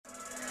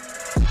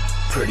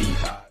Pretty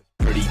eyes,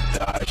 pretty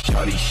thighs,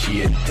 shawty,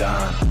 she a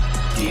dime.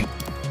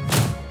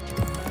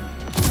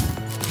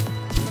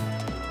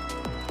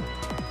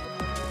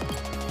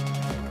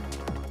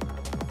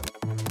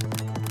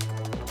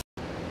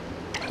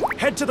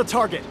 Head to the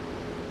target.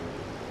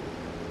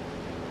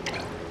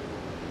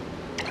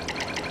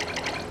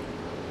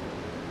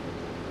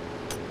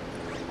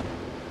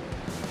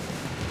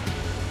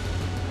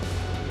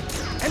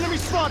 Enemy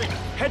spotted!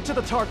 Head to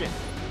the target.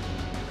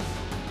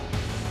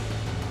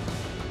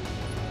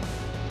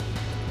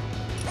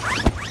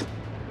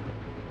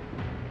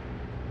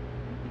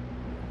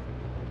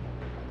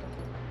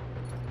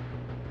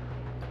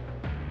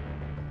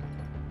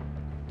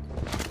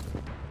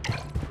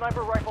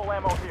 Sniper rifle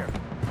ammo here.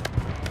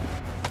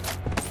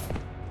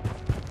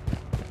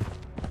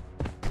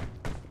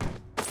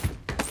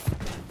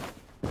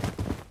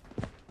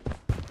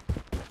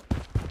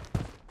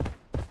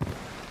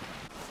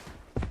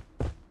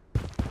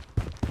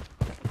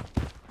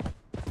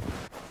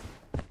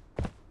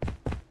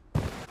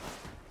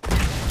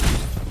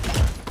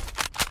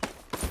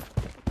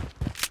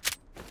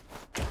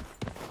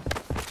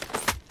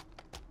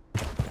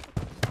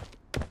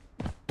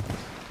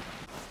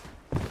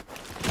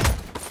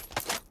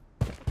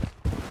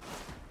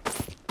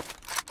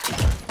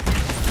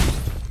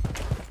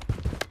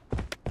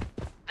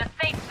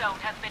 Zone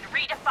has been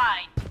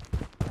redefined.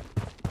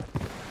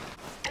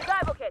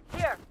 Revival kit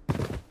here.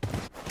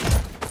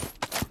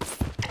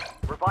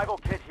 Revival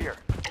kit here.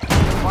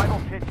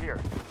 Revival kit here.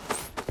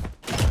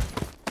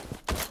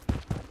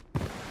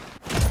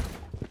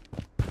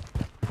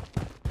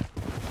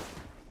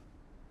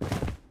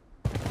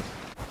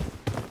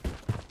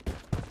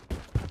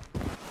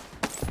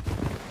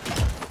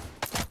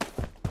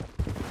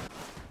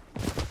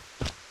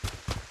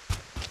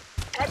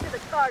 Head to the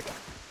target.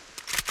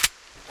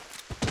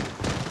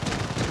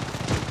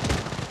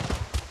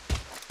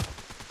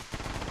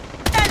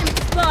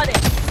 Spotted!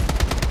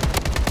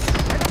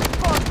 Enemy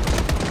spotted!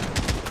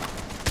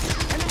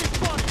 Enemy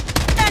spotted!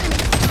 Enemy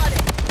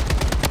spotted!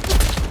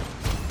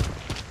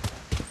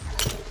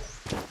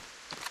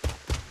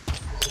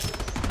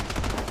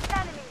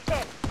 Enemy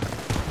hit!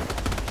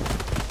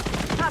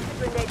 Toxic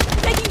grenade.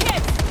 Taking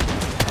hits!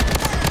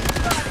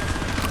 Spotted!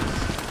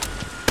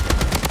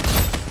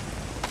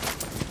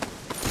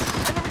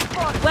 Enemy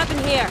spotted! Weapon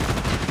here!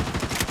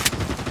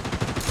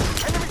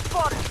 Enemy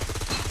spotted!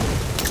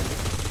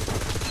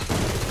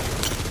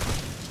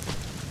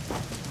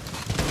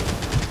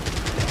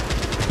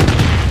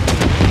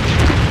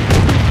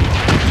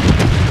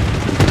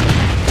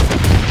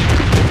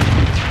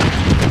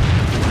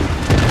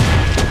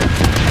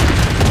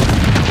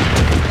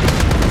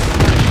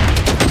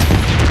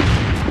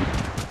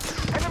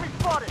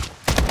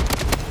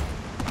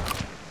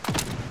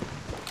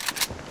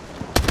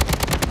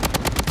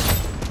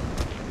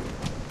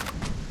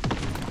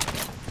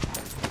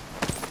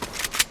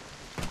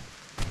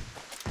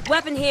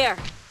 Weapon here.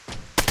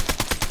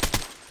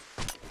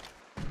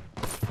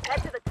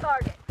 Head to the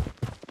target.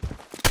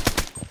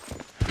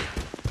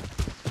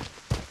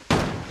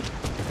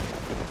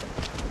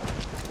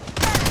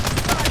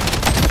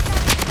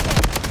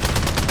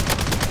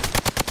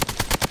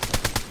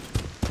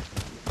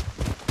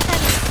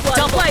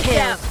 Double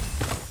kill.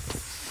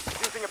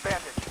 Using a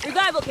bandage.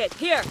 Revival kit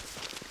here.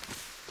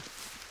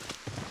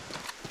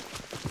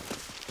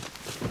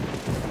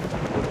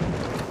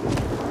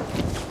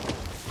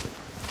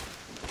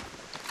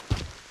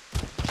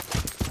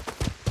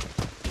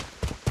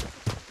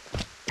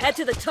 Head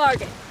to the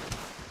target.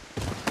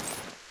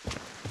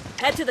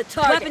 Head to the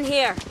target. Weapon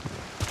here.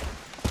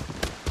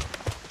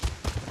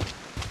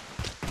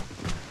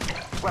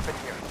 Weapon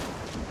here.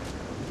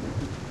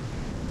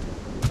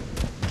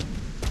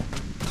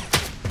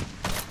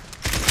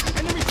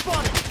 Enemy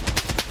spotted!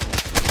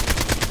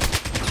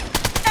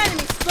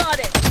 Enemy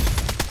spotted!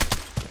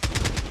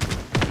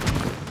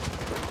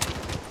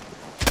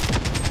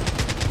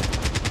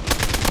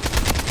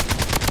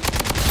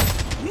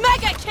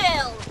 Mega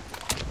kill!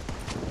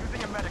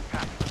 Using a medic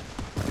pack.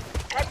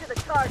 Head to the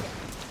target.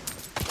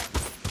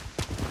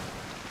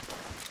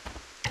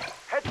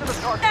 Head to the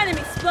target.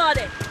 Enemy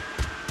spotted!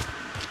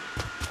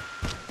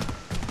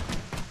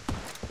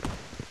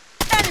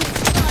 Enemy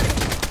spotted!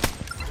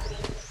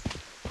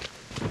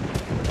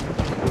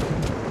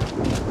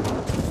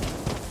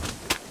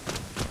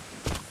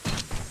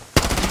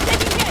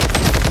 Taking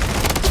hits!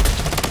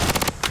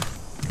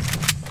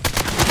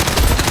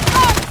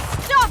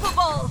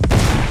 Unstoppable!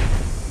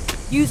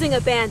 Using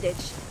a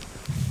bandage.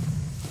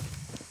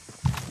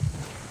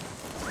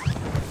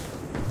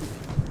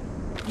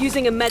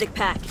 Using a medic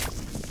pack.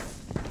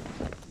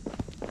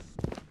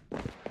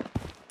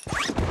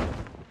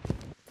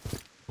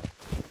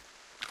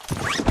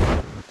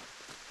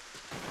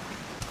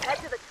 Head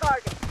to the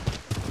target.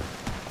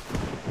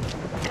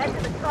 Head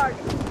to the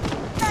target.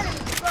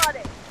 Enemy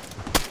spotted.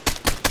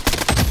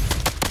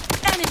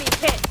 Enemy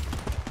hit.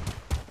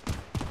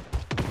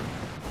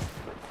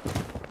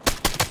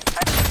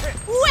 Enemy hit.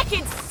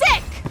 Wicked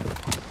sick!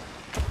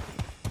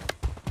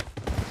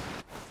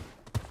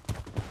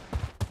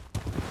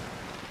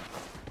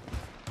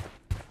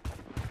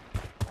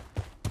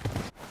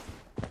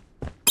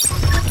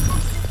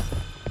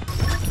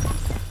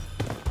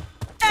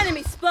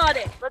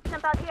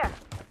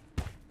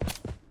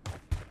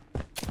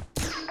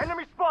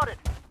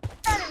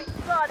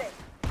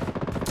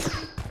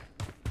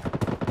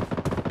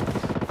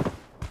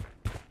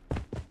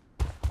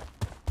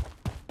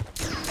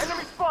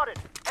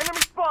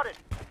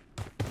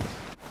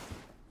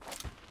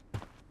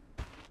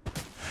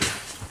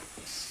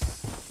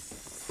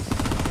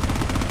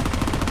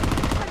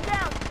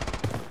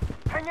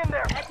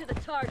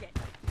 target.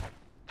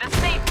 The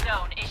safe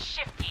zone is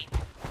shifting.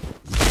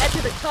 Head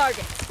to the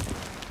target.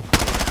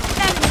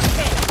 Enemy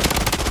hit.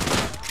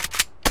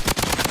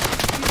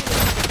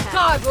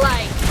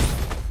 Godlike!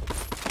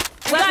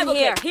 Weapon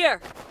here. Here.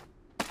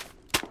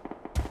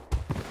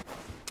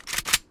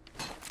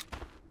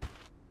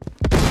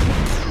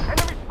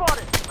 Enemy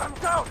spotted! I'm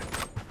down!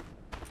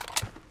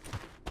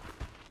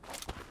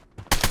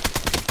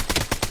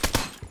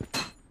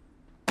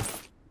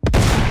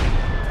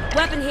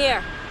 Weapon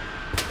here.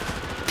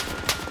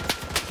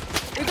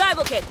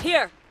 Revival kit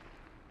here.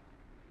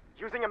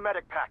 Using a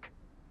medic pack.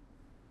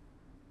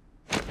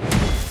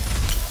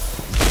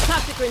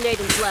 Toxic grenade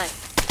in play.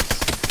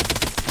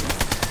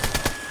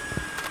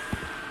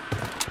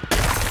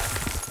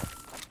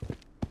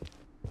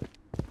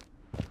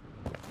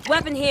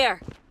 Weapon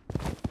here.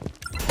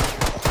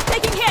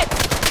 Taking hits.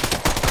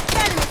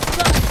 Enemy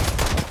spotted.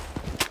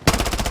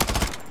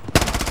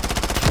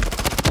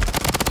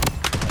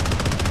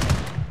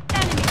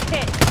 Enemy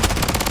hit.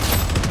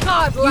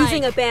 Godlike!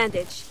 Using a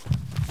bandage.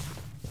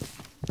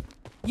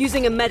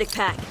 Using a medic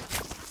pack.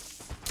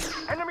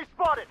 Enemy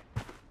spotted!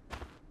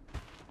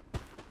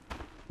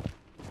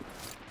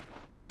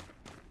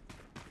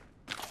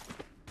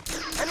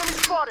 Enemy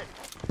spotted!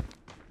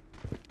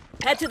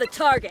 Head to the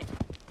target.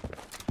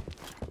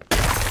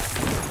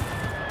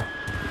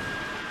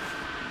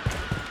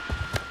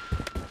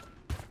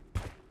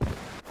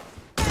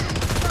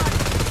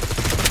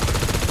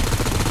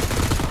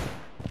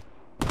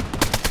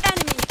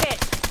 Enemy hit.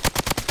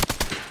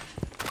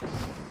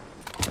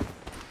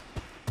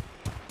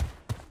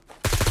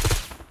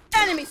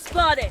 Enemy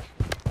spotted.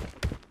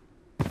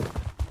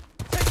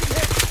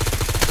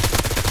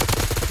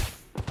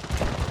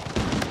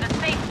 The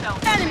safe zone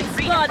Enemy has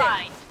been spotted.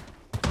 redefined.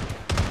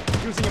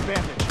 Using a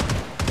bandage.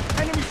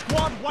 Enemy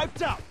squad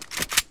wiped out!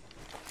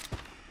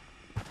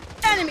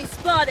 Enemy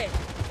spotted.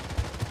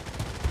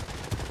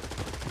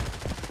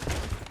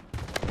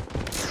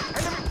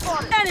 Enemy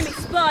spotted! Enemy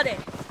spotted.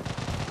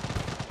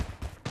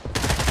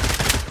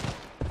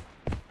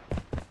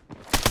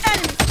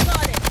 Enemy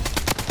spotted.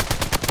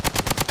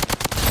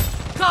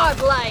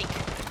 Godlike!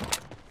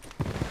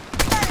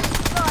 Enemy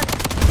spotted.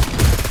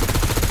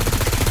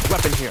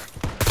 Weapon here.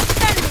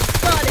 Enemy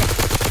spotted.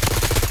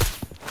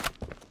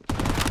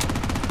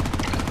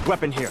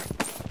 Weapon here.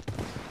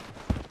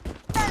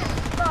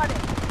 Enemy spotted.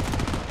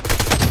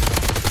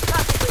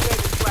 Toxic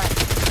grenade in play.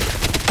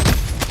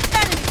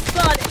 Enemy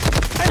spotted.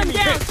 Enemy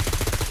Come down. hit.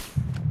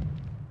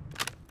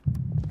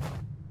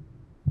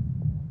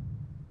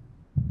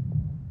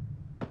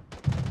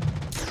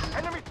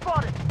 Enemy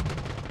spotted!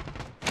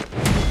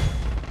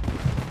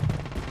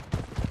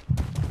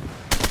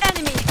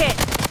 Enemy hit.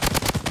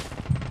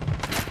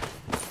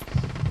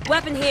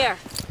 Weapon here.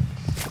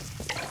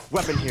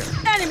 Weapon here.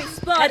 Enemy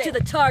spotted. Head to the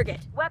target.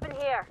 Weapon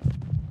here.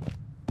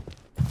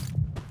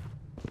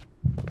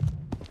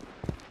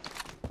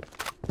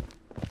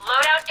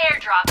 Loadout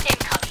airdrop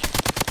incoming.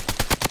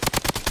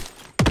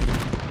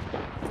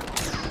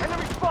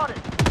 Enemy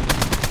spotted!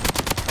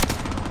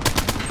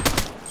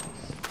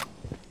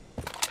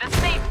 The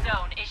safe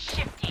zone is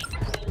shifting.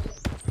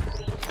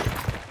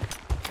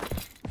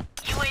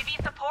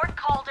 UAV support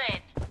called in.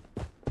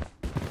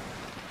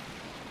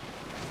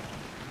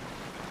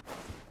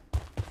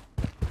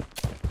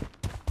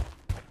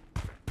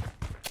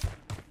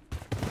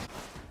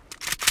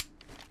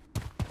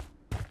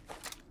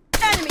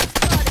 Enemy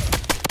spotted.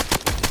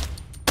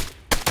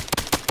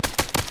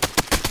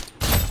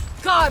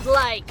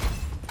 Godlike!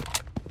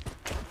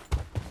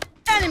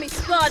 Enemy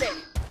spotted.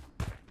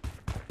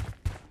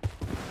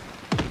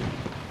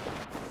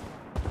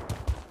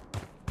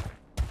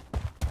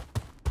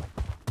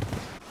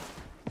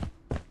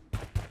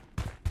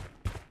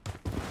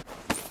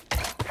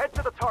 Head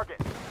to the target.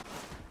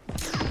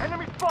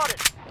 Enemy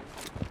spotted!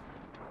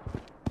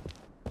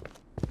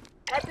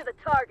 Head to the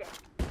target.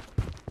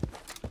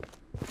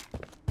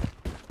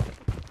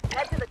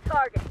 Head to the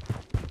target.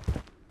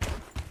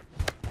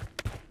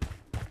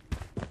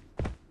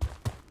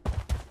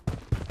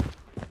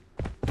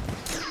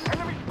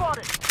 Enemy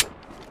spotted!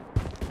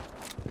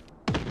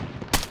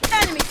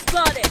 Enemy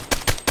spotted.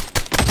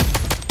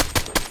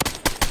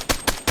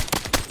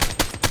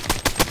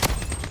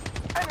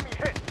 Enemy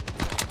hit!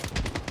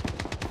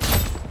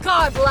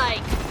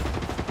 Godlike!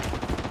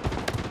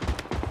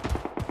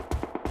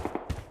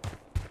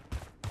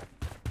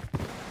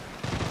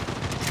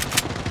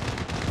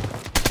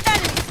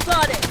 Enemy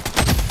spotted.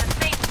 The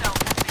safe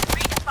zone has been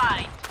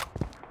redefined.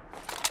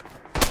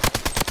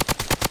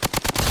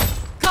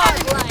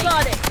 Enemy Godlike!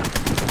 spotted.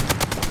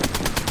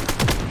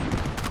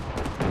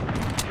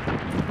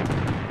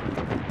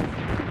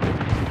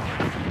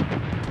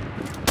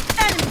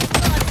 Enemy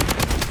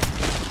spotted.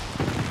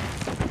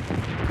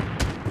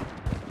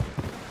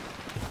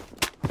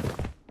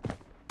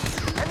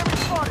 Enemy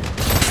spotted!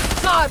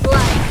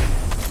 Godlike!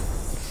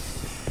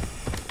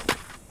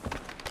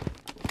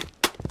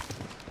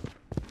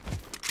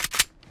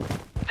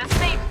 The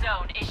safe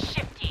zone is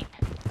shifting.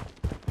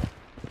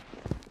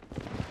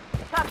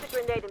 Toxic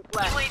grenade in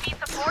play.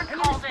 UAV support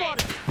called in.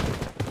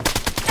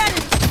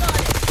 Enemy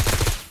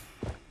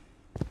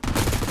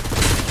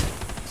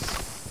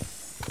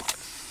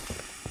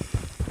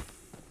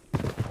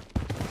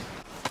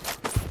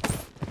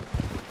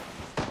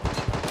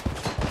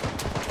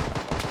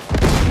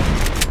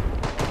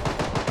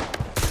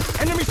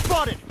Enemy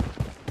spotted!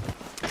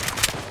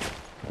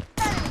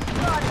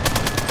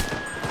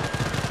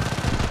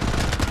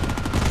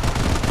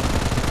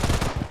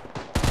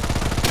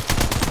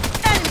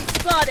 Enemy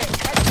spotted!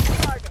 Head to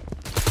the target.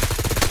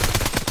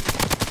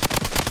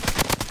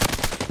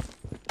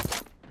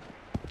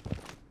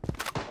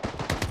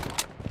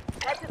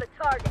 Head to the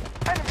target.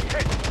 Enemy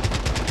hit!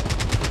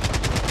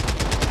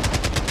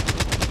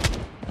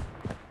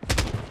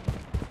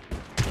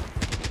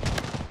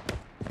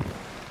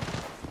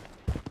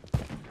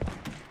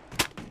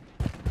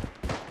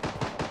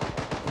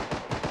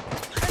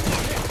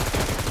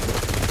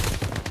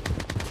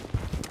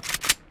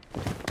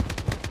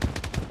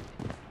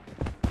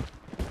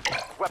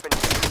 Weapon.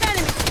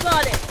 Enemy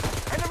spotted!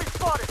 Enemy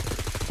spotted!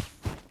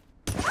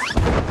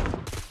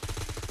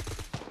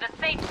 The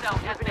safe zone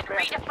has been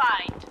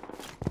redefined.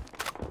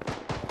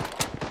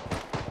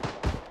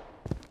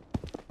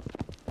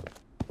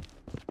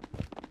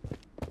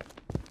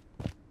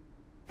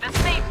 The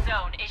safe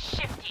zone is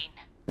shifting.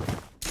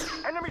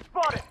 Enemy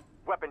spotted!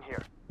 Weapon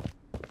here.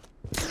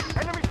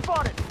 Enemy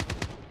spotted!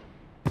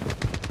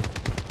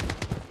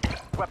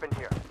 Weapon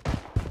here.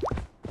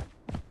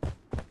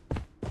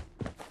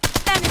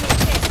 Enemy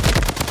hit!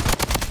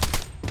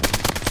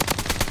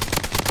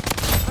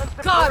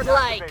 Sensitive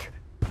Godlike. activated.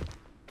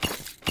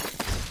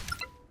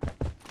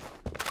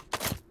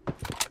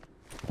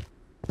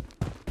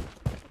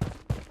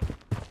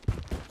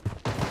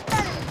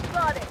 Enemy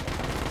spotted!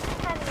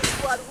 Enemy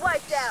squad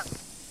wiped out!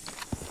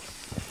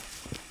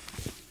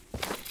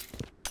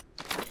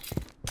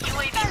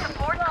 UAV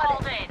support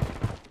called in.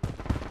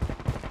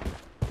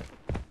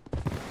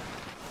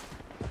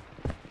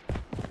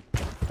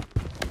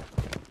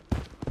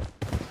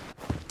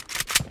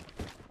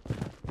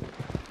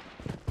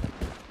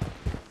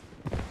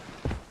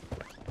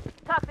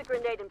 Toxic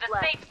grenade in The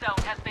play. safe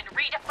zone has been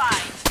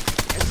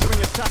redefined.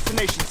 Entering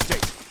assassination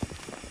state.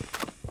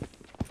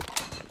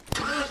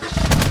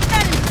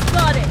 Enemy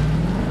spotted!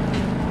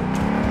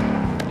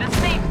 The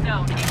safe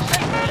zone is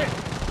shifting.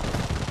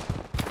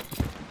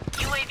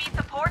 UAV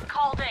support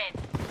called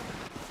in.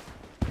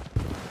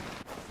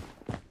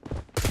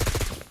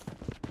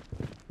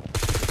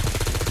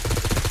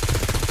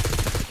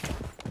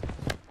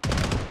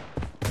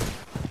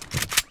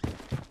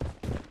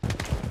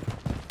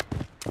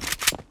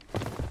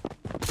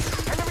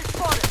 Enemy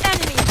spotted!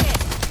 Enemy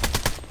hit!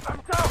 I'm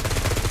down!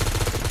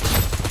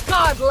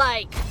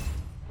 Godlike.